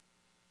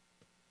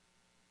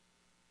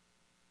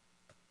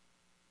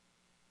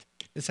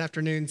This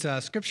afternoon's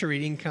scripture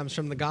reading comes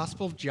from the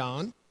Gospel of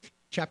John,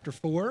 chapter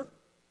 4,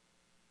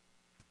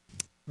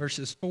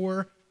 verses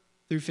 4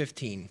 through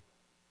 15.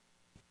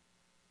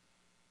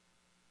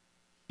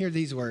 Hear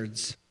these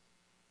words.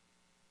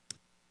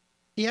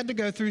 He had to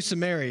go through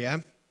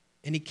Samaria,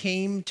 and he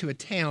came to a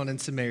town in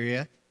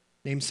Samaria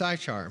named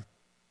Sychar.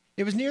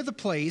 It was near the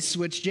place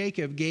which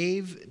Jacob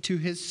gave to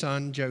his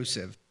son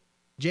Joseph.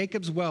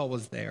 Jacob's well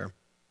was there.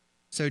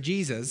 So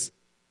Jesus,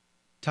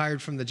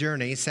 tired from the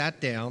journey, sat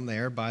down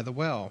there by the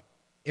well.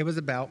 It was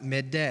about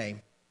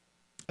midday.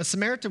 A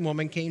Samaritan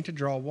woman came to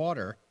draw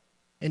water,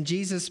 and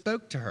Jesus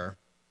spoke to her.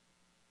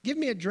 "Give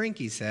me a drink,"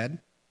 he said.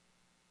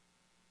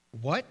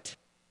 "What?"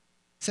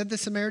 said the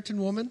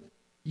Samaritan woman.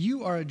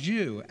 "You are a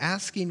Jew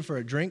asking for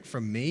a drink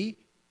from me,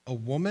 a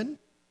woman,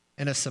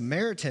 and a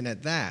Samaritan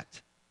at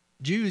that.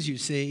 Jews, you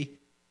see,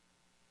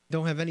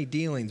 don't have any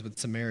dealings with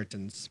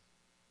Samaritans."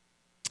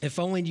 "If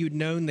only you'd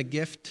known the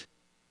gift,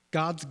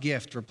 God's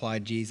gift,"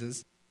 replied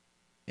Jesus,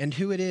 "and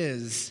who it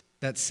is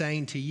that's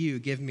saying to you,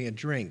 'Give me a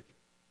drink,'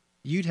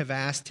 you'd have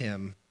asked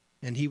him,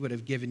 and he would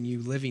have given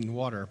you living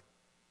water."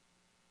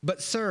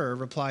 "But, sir,"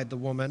 replied the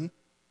woman,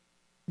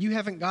 "you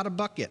haven't got a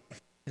bucket,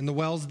 and the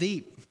well's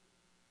deep.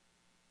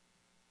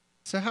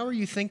 So how are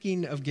you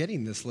thinking of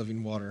getting this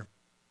living water?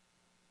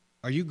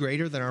 Are you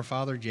greater than our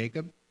father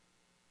Jacob,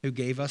 who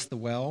gave us the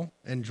well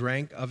and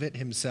drank of it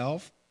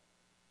himself,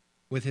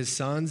 with his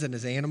sons and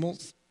his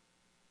animals?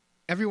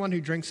 Everyone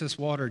who drinks this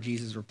water,"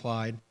 Jesus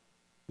replied,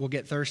 "will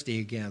get thirsty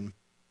again.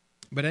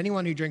 But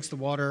anyone who drinks the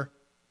water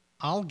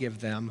I'll give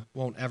them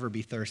won't ever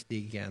be thirsty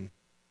again.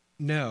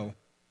 No,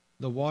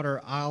 the water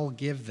I'll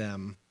give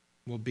them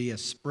will be a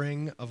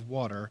spring of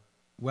water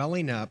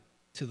welling up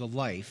to the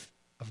life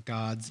of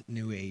God's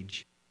new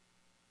age."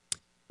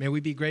 May we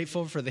be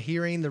grateful for the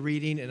hearing, the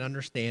reading, and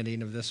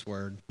understanding of this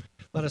word.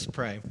 Let us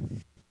pray.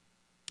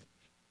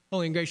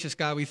 Holy and gracious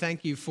God, we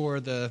thank you for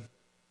the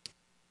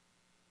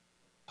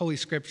Holy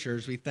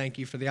Scriptures. We thank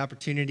you for the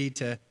opportunity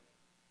to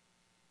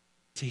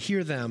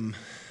hear them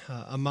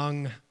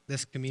among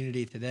this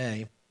community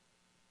today. If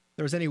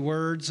there was any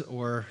words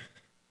or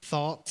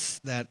thoughts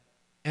that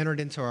entered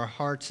into our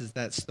hearts as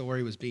that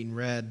story was being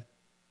read,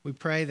 we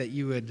pray that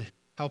you would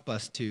help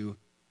us to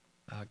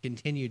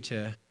continue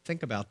to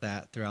think about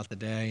that throughout the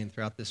day and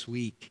throughout this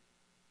week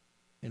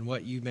and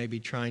what you may be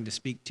trying to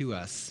speak to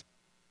us.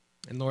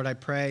 And Lord, I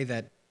pray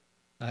that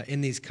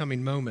in these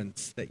coming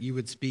moments that you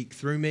would speak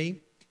through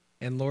me,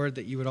 and Lord,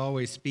 that you would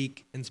always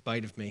speak in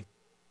spite of me.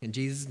 In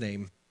Jesus'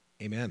 name,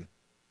 amen.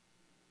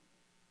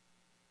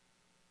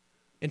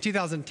 In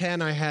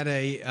 2010, I had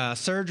a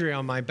surgery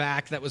on my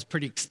back that was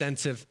pretty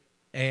extensive,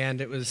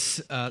 and it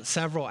was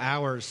several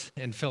hours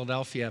in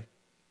Philadelphia.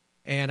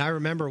 And I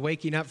remember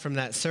waking up from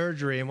that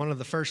surgery, and one of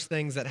the first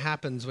things that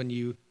happens when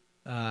you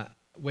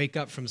wake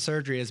up from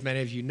surgery, as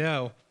many of you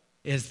know,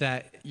 is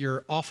that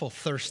you're awful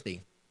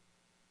thirsty.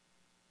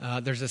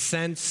 There's a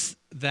sense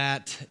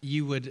that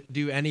you would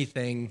do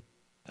anything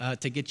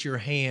to get your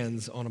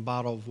hands on a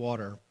bottle of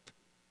water.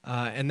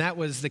 And that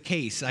was the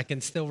case. I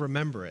can still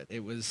remember it. It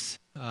was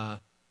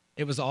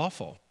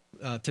awful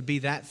to be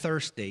that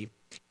thirsty.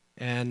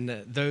 And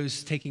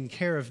those taking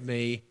care of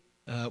me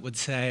would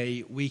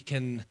say, "We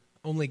can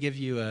only give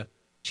you a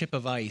chip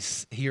of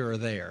ice here or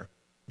there,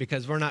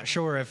 because we're not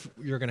sure if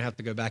you're going to have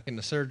to go back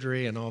into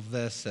surgery and all of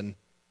this." And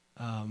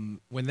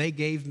when they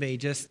gave me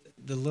just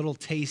the little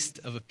taste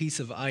of a piece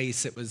of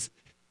ice,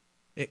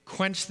 it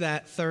quenched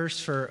that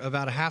thirst for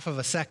about a half of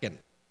a second.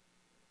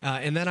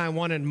 And then I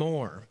wanted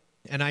more.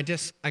 And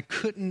I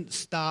couldn't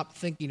stop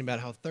thinking about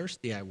how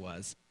thirsty I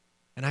was.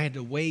 And I had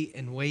to wait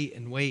and wait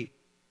and wait.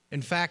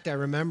 In fact, I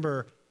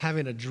remember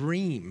having a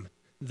dream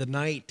the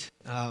night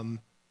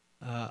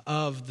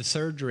of the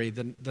surgery,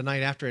 the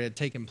night after it had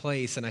taken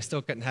place, and I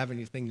still couldn't have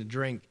anything to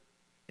drink.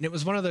 And it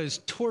was one of those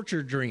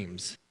torture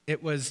dreams.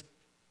 It was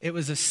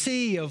a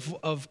sea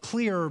of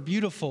clear,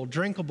 beautiful,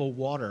 drinkable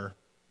water.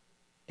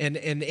 And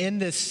in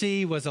this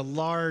sea was a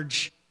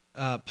large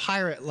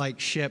pirate-like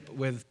ship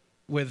with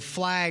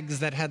flags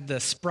that had the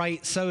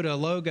Sprite soda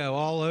logo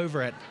all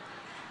over it.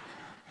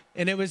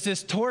 And it was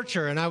just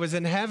torture, and I was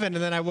in heaven,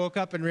 and then I woke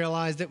up and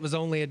realized it was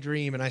only a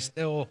dream, and I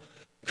still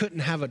couldn't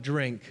have a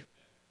drink.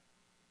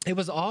 It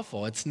was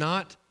awful. It's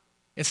not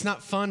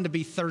fun to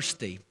be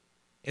thirsty.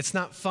 It's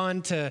not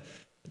fun to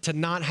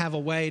not have a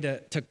way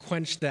to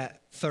quench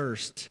that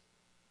thirst.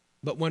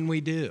 But when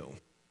we do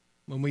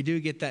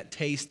get that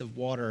taste of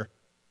water,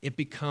 it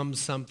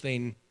becomes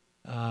something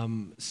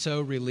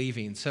so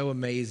relieving, so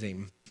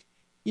amazing.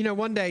 You know,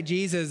 one day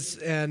Jesus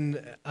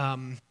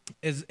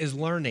is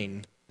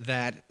learning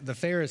that the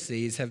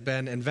Pharisees have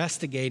been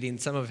investigating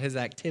some of his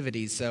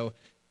activities. So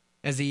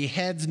as he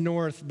heads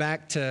north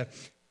back to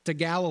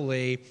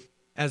Galilee,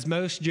 as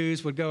most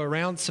Jews would go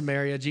around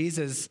Samaria,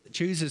 Jesus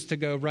chooses to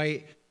go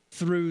right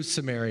through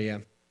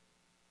Samaria.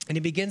 And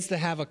he begins to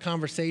have a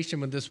conversation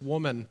with this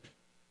woman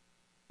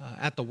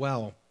at the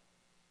well.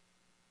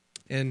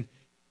 And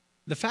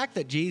the fact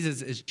that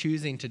Jesus is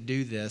choosing to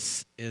do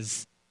this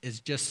is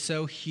just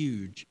so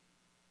huge.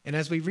 And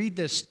as we read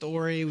this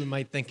story, we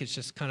might think it's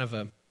just kind of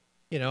a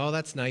Oh,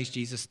 that's nice.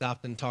 Jesus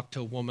stopped and talked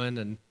to a woman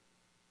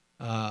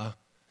and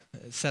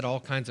said all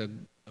kinds of,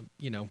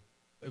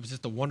 it was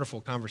just a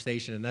wonderful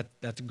conversation, and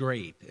that's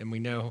great. And we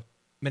know,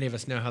 many of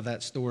us know how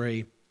that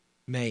story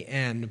may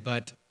end.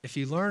 But if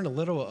you learn a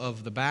little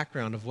of the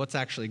background of what's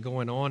actually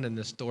going on in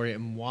this story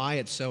and why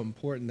it's so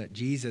important that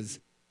Jesus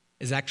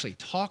is actually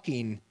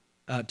talking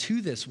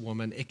to this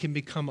woman, it can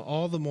become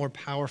all the more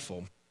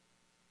powerful.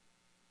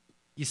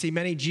 You see,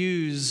 many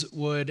Jews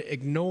would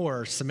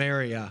ignore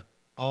Samaria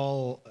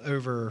all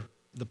over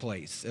the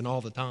place and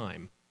all the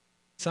time.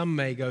 Some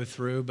may go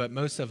through, but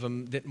most of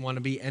them didn't want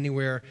to be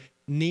anywhere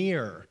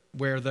near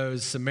where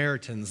those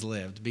Samaritans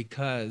lived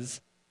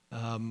because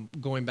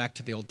going back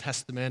to the Old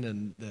Testament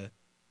and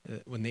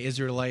when the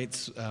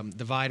Israelites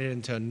divided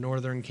into a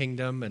northern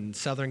kingdom and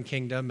southern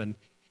kingdom,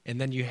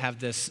 and then you have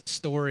this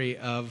story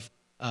of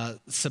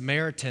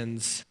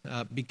Samaritans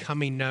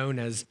becoming known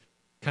as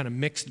kind of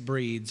mixed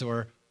breeds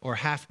or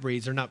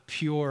half-breeds. They're not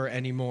pure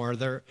anymore.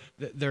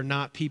 They're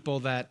not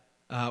people that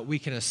we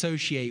can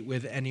associate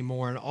with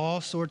anymore. And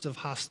all sorts of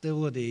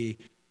hostility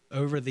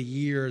over the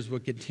years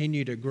would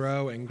continue to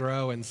grow and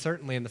grow. And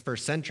certainly in the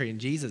first century, in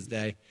Jesus'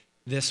 day,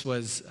 this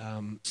was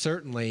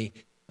certainly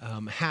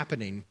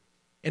happening.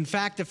 In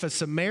fact, if a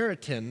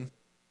Samaritan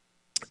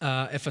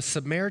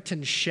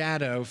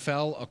shadow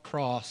fell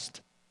across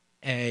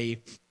a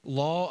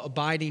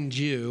law-abiding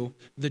Jew,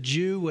 the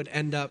Jew would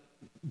end up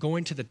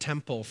going to the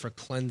temple for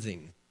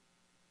cleansing.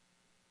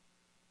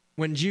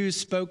 When Jews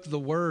spoke the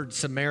word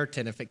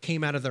Samaritan, if it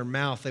came out of their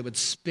mouth, they would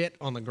spit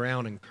on the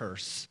ground and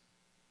curse.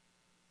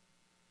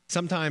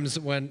 Sometimes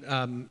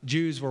when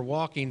Jews were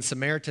walking,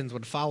 Samaritans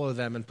would follow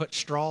them and put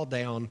straw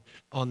down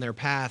on their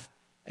path,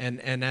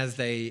 and as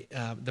the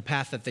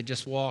path that they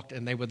just walked,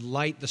 and they would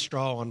light the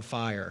straw on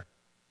fire,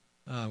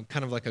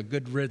 kind of like a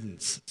good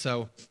riddance.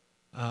 So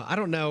I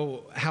don't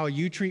know how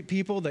you treat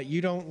people that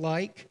you don't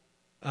like,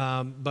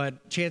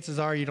 but chances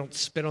are you don't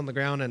spit on the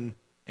ground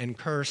and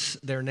curse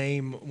their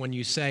name when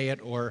you say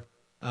it, or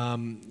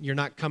you're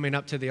not coming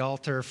up to the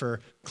altar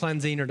for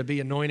cleansing or to be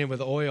anointed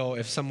with oil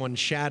if someone's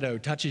shadow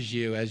touches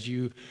you as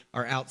you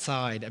are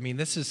outside. I mean,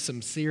 this is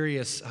some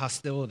serious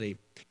hostility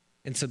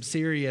and some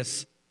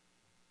serious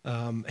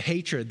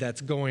hatred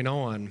that's going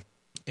on.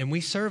 And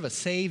we serve a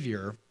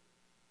Savior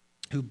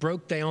who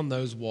broke down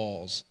those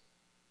walls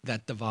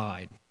that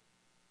divide.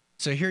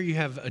 So here you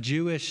have a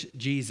Jewish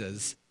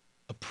Jesus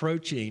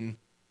approaching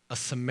a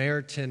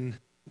Samaritan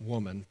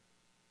woman.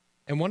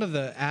 And one of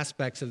the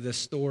aspects of this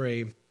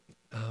story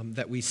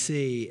that we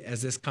see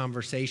as this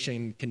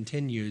conversation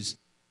continues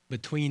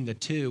between the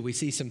two, we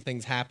see some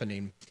things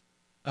happening.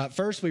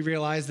 First, we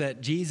realize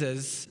that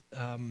Jesus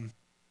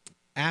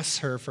asks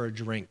her for a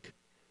drink,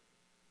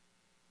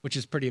 which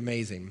is pretty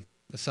amazing.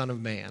 The Son of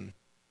Man,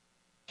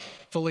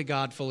 fully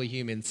God, fully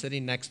human,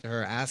 sitting next to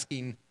her,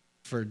 asking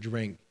for a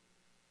drink.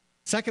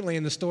 Secondly,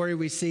 in the story,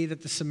 we see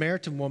that the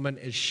Samaritan woman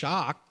is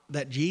shocked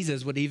that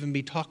Jesus would even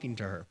be talking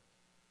to her.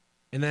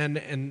 And then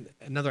in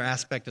another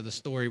aspect of the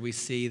story, we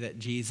see that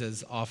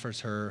Jesus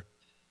offers her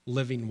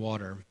living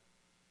water.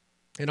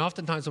 And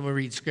oftentimes when we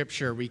read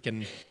Scripture, we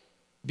can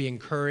be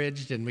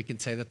encouraged and we can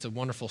say that's a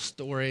wonderful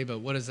story, but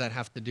what does that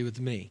have to do with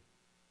me?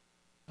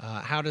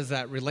 How does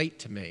that relate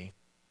to me?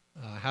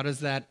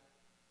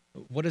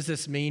 What does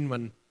this mean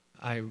when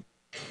I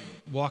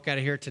walk out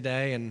of here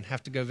today and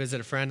have to go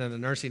visit a friend in a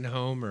nursing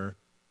home, or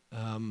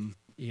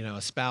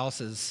a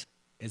spouse is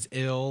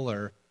ill,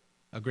 or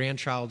a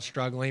grandchild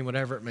struggling,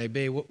 whatever it may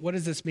be? What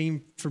does this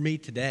mean for me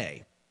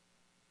today?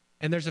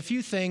 And there's a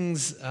few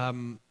things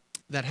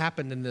that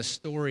happened in this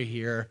story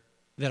here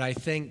that I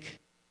think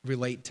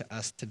relate to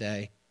us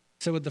today.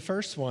 So with the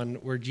first one,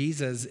 where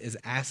Jesus is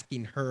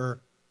asking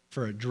her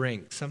for a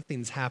drink,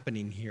 something's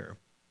happening here.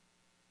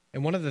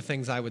 And one of the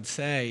things I would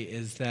say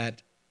is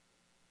that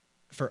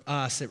for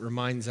us, it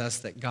reminds us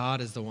that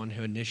God is the one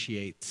who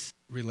initiates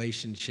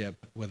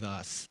relationship with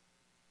us.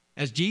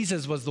 As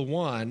Jesus was the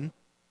one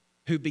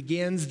who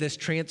begins this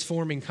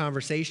transforming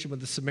conversation with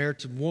the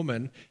Samaritan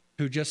woman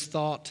who just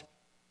thought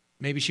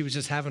maybe she was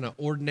just having an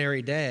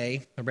ordinary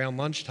day around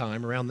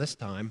lunchtime, around this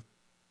time.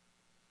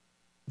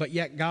 But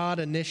yet God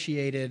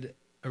initiated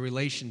a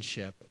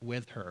relationship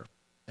with her,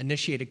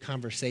 initiated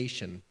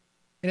conversation.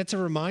 And it's a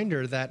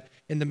reminder that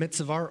in the midst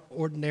of our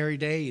ordinary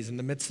days, in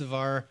the midst of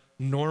our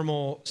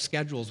normal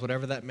schedules,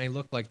 whatever that may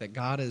look like, that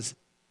God has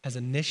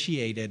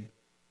initiated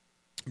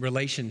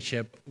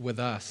relationship with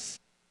us,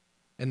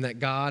 and that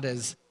God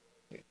is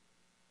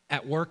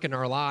at work in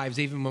our lives,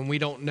 even when we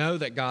don't know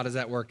that God is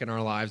at work in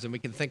our lives. And we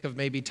can think of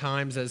maybe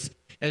times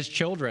as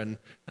children,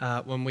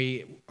 when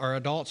we are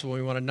adults, when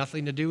we wanted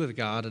nothing to do with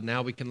God, and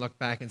now we can look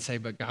back and say,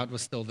 but God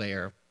was still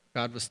there.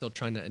 God was still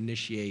trying to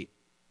initiate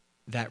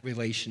that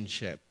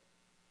relationship.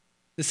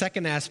 The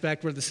second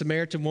aspect, where the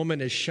Samaritan woman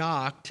is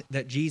shocked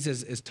that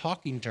Jesus is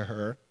talking to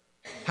her,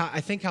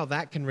 I think how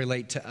that can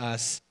relate to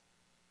us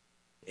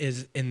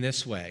is in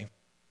this way,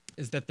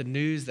 is that the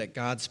news that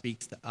God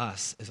speaks to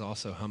us is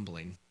also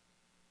humbling.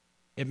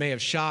 It may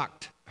have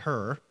shocked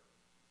her.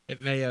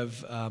 It may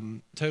have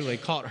totally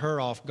caught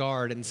her off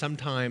guard. And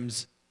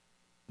sometimes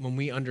when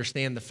we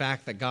understand the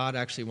fact that God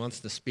actually wants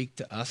to speak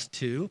to us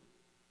too,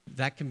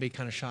 that can be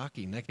kind of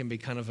shocking. That can be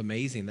kind of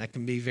amazing. That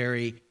can be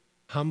very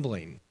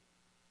humbling.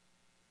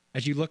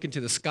 As you look into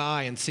the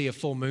sky and see a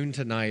full moon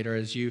tonight, or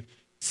as you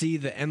see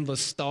the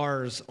endless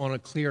stars on a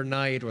clear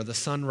night, or the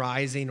sun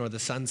rising or the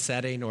sun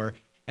setting, or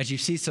as you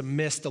see some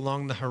mist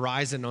along the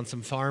horizon on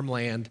some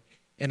farmland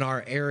in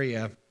our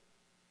area,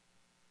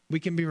 we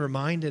can be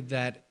reminded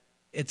that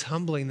it's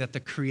humbling that the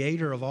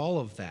creator of all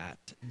of that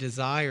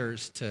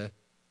desires to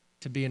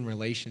be in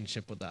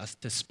relationship with us,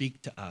 to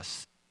speak to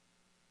us.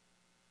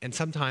 And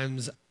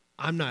sometimes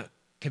I'm not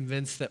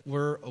convinced that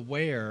we're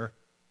aware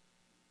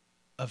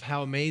of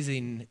how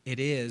amazing it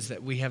is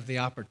that we have the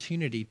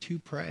opportunity to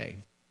pray,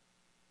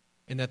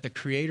 and that the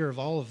creator of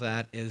all of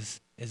that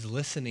is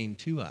listening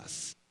to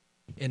us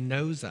and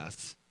knows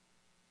us.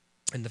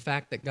 And the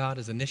fact that God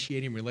is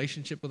initiating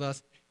relationship with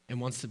us and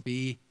wants to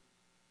be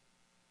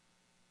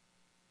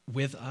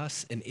with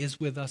us and is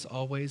with us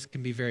always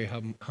can be very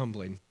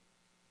humbling.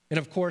 And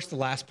of course, the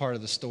last part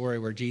of the story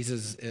where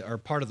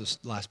part of the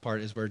last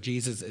part is where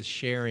Jesus is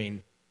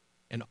sharing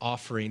and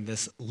offering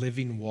this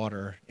living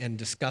water and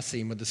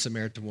discussing with the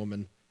Samaritan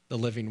woman the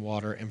living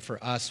water. And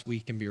for us, we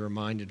can be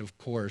reminded, of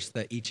course,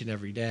 that each and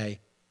every day,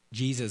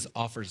 Jesus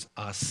offers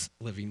us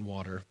living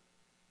water.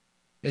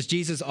 As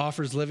Jesus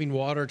offers living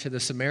water to the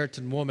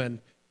Samaritan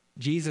woman,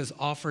 Jesus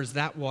offers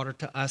that water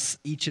to us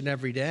each and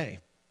every day.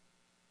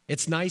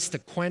 It's nice to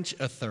quench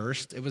a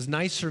thirst. It was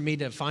nice for me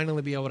to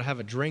finally be able to have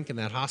a drink in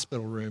that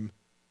hospital room,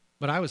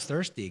 but I was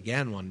thirsty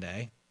again one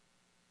day.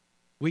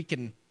 We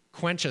can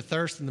quench a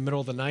thirst in the middle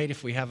of the night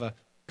if we have a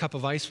cup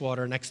of ice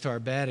water next to our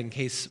bed in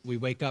case we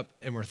wake up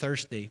and we're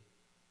thirsty,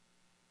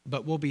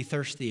 but we'll be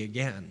thirsty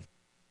again.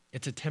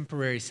 It's a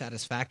temporary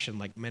satisfaction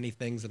like many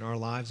things in our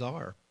lives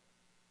are.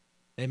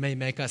 They may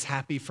make us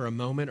happy for a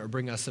moment or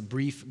bring us a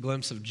brief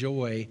glimpse of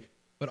joy,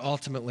 but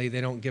ultimately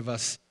they don't give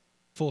us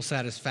full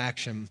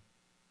satisfaction.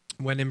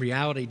 When in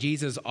reality,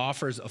 Jesus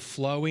offers a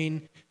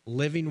flowing,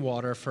 living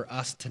water for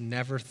us to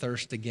never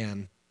thirst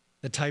again.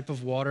 The type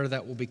of water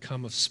that will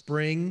become a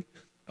spring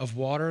of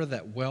water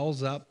that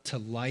wells up to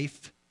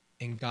life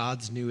in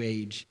God's new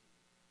age.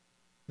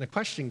 The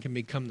question can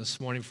become this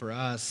morning for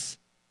us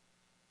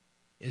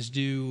is,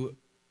 do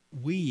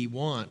we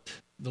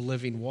want the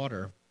living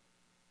water?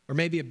 Or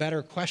maybe a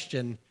better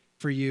question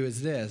for you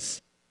is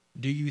this: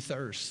 do you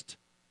thirst?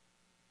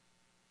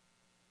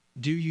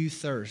 Do you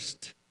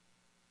thirst?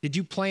 Did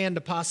you plan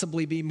to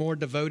possibly be more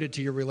devoted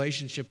to your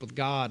relationship with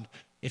God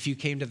if you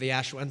came to the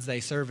Ash Wednesday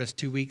service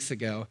 2 weeks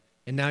ago,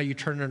 and now you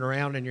turn it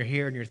around and you're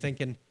here and you're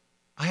thinking,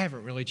 I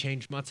haven't really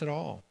changed much at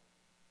all.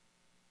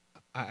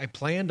 I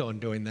planned on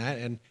doing that,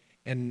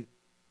 and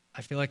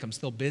I feel like I'm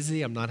still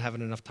busy. I'm not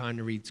having enough time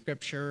to read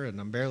scripture, and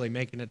I'm barely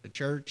making it to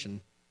church, and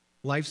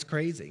life's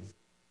crazy.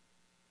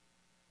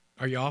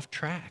 Are you off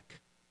track?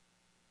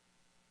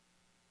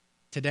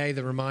 Today,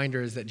 the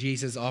reminder is that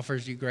Jesus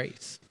offers you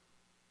grace.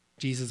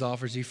 Jesus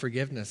offers you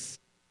forgiveness.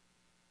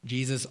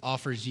 Jesus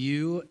offers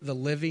you the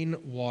living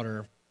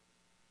water.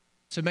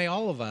 So may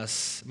all of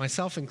us,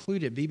 myself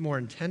included, be more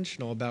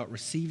intentional about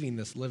receiving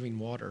this living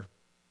water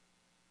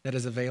that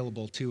is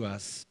available to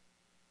us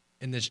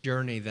in this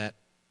journey that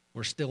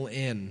we're still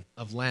in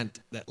of Lent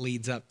that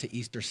leads up to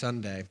Easter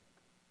Sunday.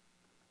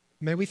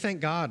 May we thank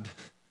God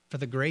for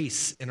the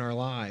grace in our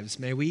lives.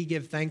 May we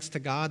give thanks to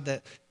God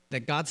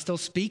that God still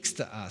speaks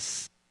to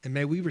us. And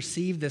may we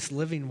receive this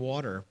living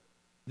water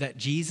that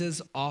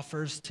Jesus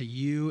offers to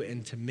you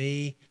and to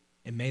me,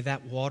 and may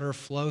that water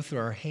flow through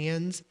our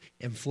hands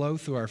and flow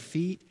through our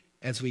feet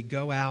as we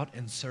go out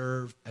and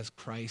serve as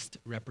Christ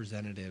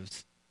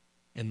representatives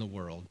in the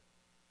world.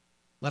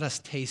 Let us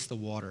taste the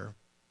water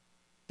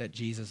that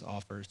Jesus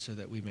offers so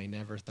that we may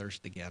never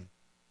thirst again.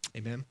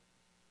 Amen.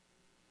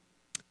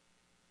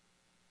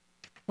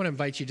 I want to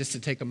invite you just to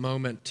take a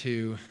moment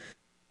to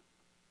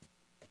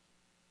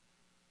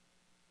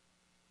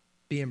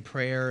be in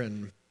prayer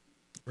and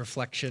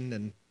reflection,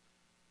 and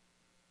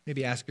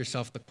maybe ask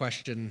yourself the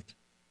question,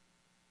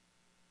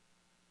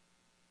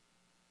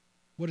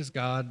 what is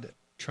God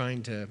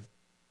trying to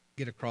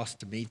get across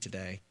to me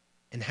today,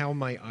 and how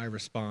might I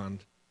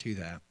respond to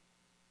that?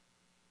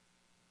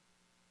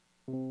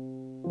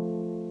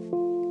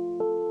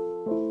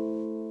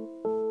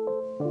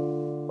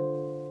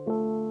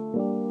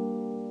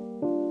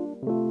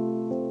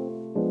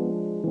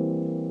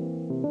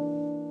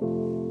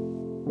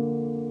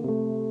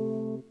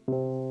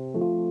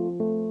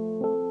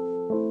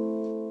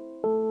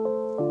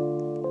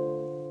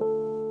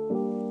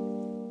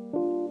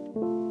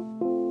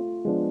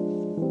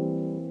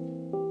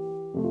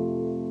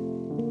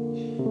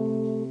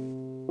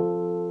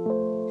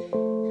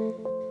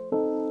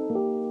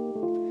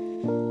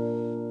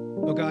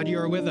 Oh God, you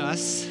are with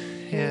us,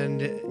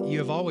 and you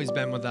have always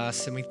been with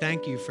us, and we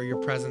thank you for your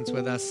presence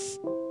with us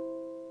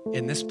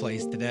in this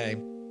place today.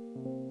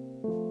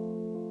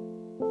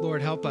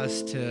 Lord, help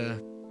us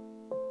to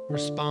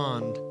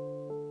respond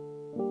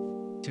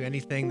to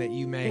anything that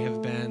you may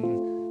have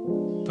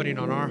been putting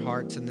on our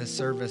hearts in this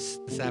service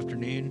this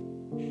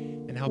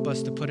afternoon, and help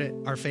us to put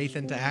our faith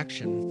into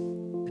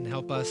action, and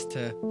help us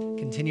to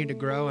continue to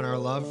grow in our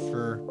love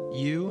for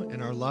you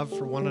and our love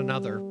for one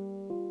another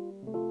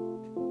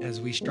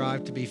as we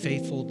strive to be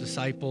faithful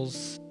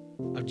disciples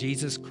of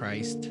Jesus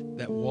Christ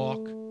that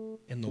walk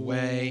in the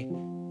way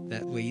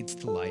that leads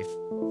to life.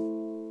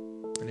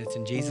 And it's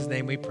in Jesus'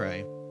 name we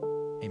pray.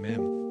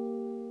 Amen.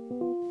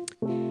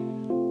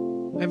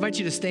 I invite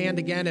you to stand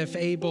again, if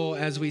able,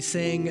 as we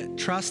sing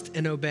Trust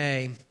and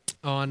Obey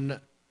in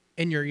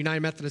your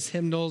United Methodist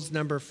hymnals,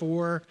 number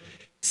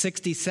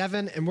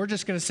 467. And we're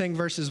just going to sing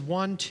verses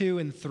 1, 2,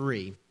 and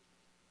 3.